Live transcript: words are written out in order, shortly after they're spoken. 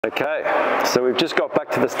Okay, so we've just got back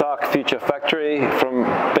to the Stark Future factory from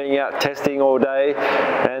being out testing all day,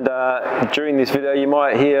 and during this video you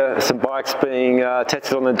might hear some bikes being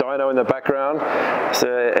tested on the dyno in the background.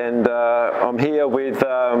 I'm here with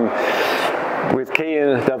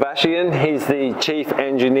Kian Darvishian. He's the chief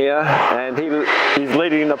engineer and he's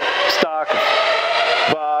leading the Stark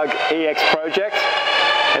Varg EX project.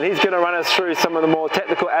 And he's going to run us through some of the more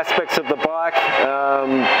technical aspects of the bike,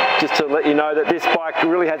 just to let you know that this bike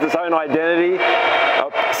really has its own identity,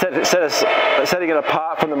 setting it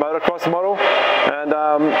apart from the motocross model. And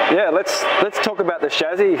yeah, let's talk about the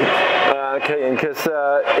chassis, Kian, because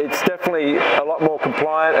it's definitely a lot more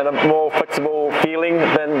compliant and a more flexible feeling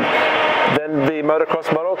than the motocross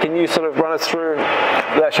model. Can you sort of run us through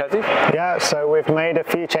that chassis? Yeah, so we've made a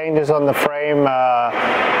few changes on the frame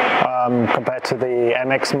compared to the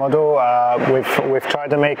MX model. We've tried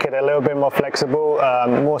to make it a little bit more flexible,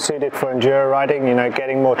 more suited for enduro riding, you know,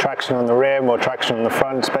 getting more traction on the rear, more traction on the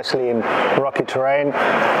front, especially in rocky terrain.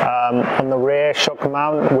 On the rear shock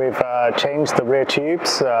mount, we've changed the rear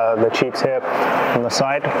tubes, the tubes here on the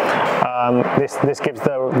side. This gives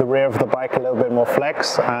the rear of the bike a little bit more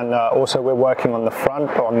flex, and also we're working on the front,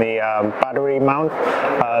 on the battery mount.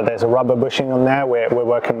 There's a rubber bushing on there. We're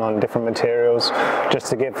working on different materials just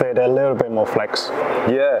to give it a little bit more flex.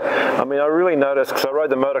 Yeah, I mean, I really noticed, because I rode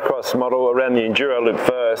the motocross model around the enduro loop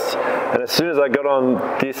first, and as soon as I got on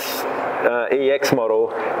this EX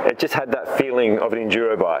model, it just had that feeling of an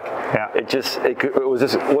enduro bike. Yeah.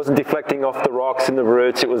 It wasn't deflecting off the rocks in the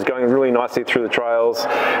roots. It was going really nicely through the trails,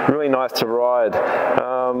 really nice to ride.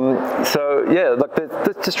 So yeah, like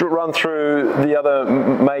let's just run through the other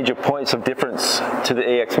major points of difference to the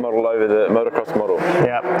EX model over the motocross model.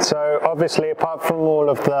 Yeah, so obviously apart from all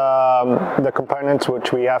of the components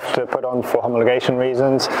which we have to put on for homologation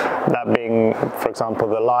reasons, that being, for example,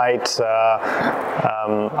 the lights,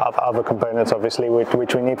 other components obviously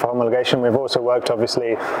which we need for homologation, we've also worked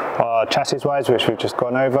obviously chassis-wise, which we've just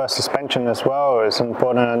gone over. Suspension as well is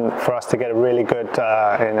important for us to get a really good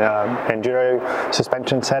enduro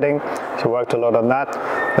suspension setting, so we worked a lot on that.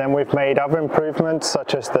 Then we've made other improvements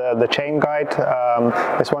such as the chain guide.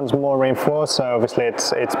 This one's more reinforced, so obviously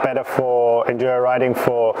it's better for enduro riding,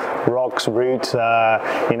 for rocks, roots,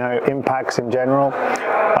 you know, impacts in general.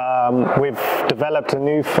 We've developed a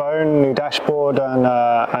new phone, new dashboard, and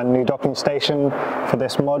a new docking station for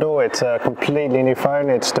this model. It's a completely new phone.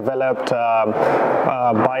 It's developed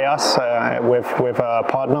by us with a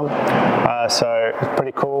partner, so it's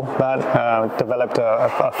pretty cool that developed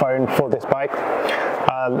a phone for this bike.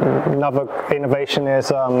 Another innovation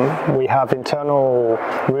is we have internal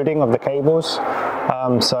routing of the cables,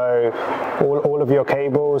 so all of your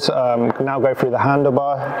cables now go through the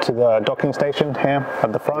handlebar to the docking station here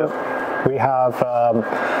at the front. Yep. We have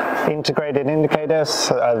integrated indicators.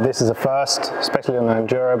 This is a first, especially on an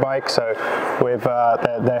enduro bike. So with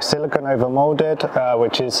they're silicone over molded,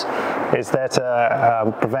 which is there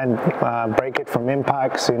to prevent breakage from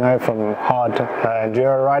impacts, you know, from hard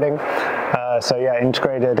enduro riding. So yeah,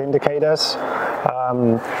 integrated indicators.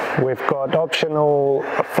 We've got optional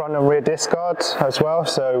front and rear disc guards as well.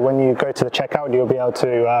 So when you go to the checkout, you'll be able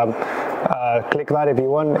to click that if you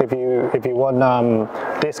want. If you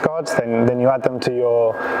want disc guards, then you add them to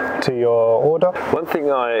your order. One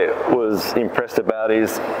thing I was impressed about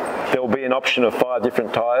is there will be an option of 5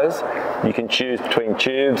 different tires. You can choose between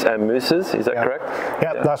tubes and mousses. Is that correct?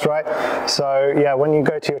 Yeah, that's right. So yeah, when you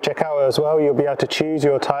go to your checkout as well, you'll be able to choose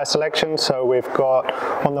your tire selection. So we've got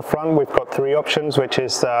on the front, we've got 3 options, which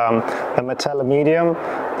is the Metella Medium,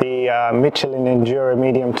 the Michelin Enduro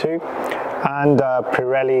Medium 2, and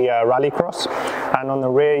Pirelli Rallycross. And on the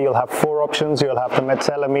rear you'll have 4 options. You'll have the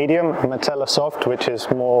Metella Medium, Metella Soft, which is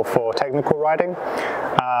more for technical riding,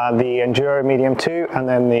 the Enduro Medium 2, and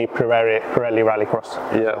then the Pirelli Rallycross.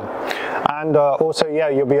 Yeah. And also, yeah,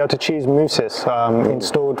 you'll be able to choose mousses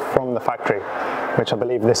installed from the factory, which I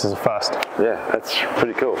believe this is a first. Yeah, that's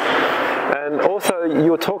pretty cool. And also,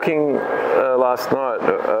 you were talking last night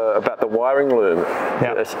about the wiring loom.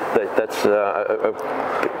 Yeah. That's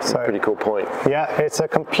a pretty cool point. Yeah, it's a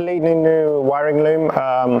completely new wiring loom.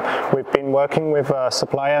 We've been working with a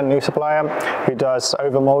new supplier, who does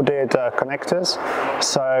overmolded connectors.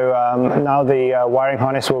 So now the wiring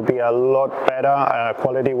harness will be a lot better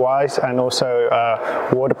quality-wise, and also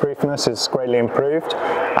waterproofness is greatly improved.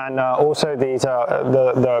 And also these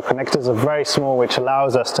the connectors are very small, which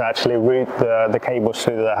allows us to actually route the cables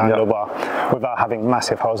through the handlebar without having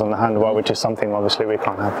massive holes on the handlebar, which is something obviously we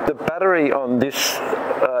can't have. The battery on this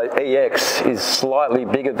EX is slightly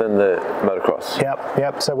bigger than the motocross.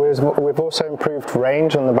 Yep. So we've also improved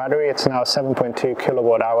range on the battery. It's now a 7.2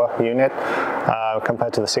 kilowatt hour unit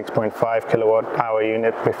compared to the 6.5 kilowatt hour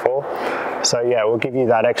unit before. So yeah, we'll give you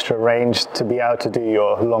that extra range to be able to do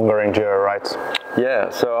your longer enduro rides. Yeah,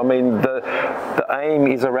 so I mean the aim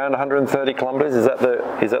is around 130 kilometers. Is that the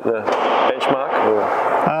benchmark?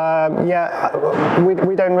 Yeah,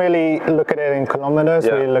 we don't really look at it in kilometers.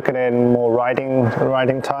 Yeah. We look at it in more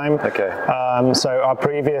riding time. Okay. So our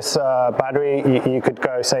previous battery, you could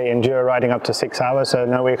go say enduro riding up to 6 hours. So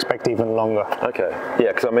now we expect even longer. Okay.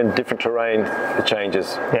 Yeah, because I'm in different terrain, it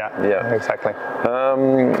changes. Yeah. Exactly.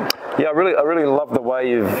 Yeah, I really love the way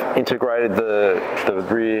you've integrated the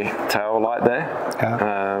rear tail light there.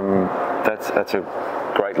 Yeah. That's a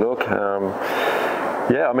great look.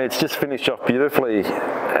 Yeah, I mean, it's just finished off beautifully,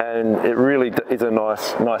 and it really is a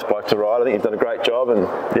nice bike to ride. I think you've done a great job, and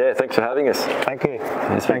yeah, thanks for having us. Thank you.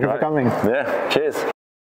 Thank you for coming. Yeah, cheers.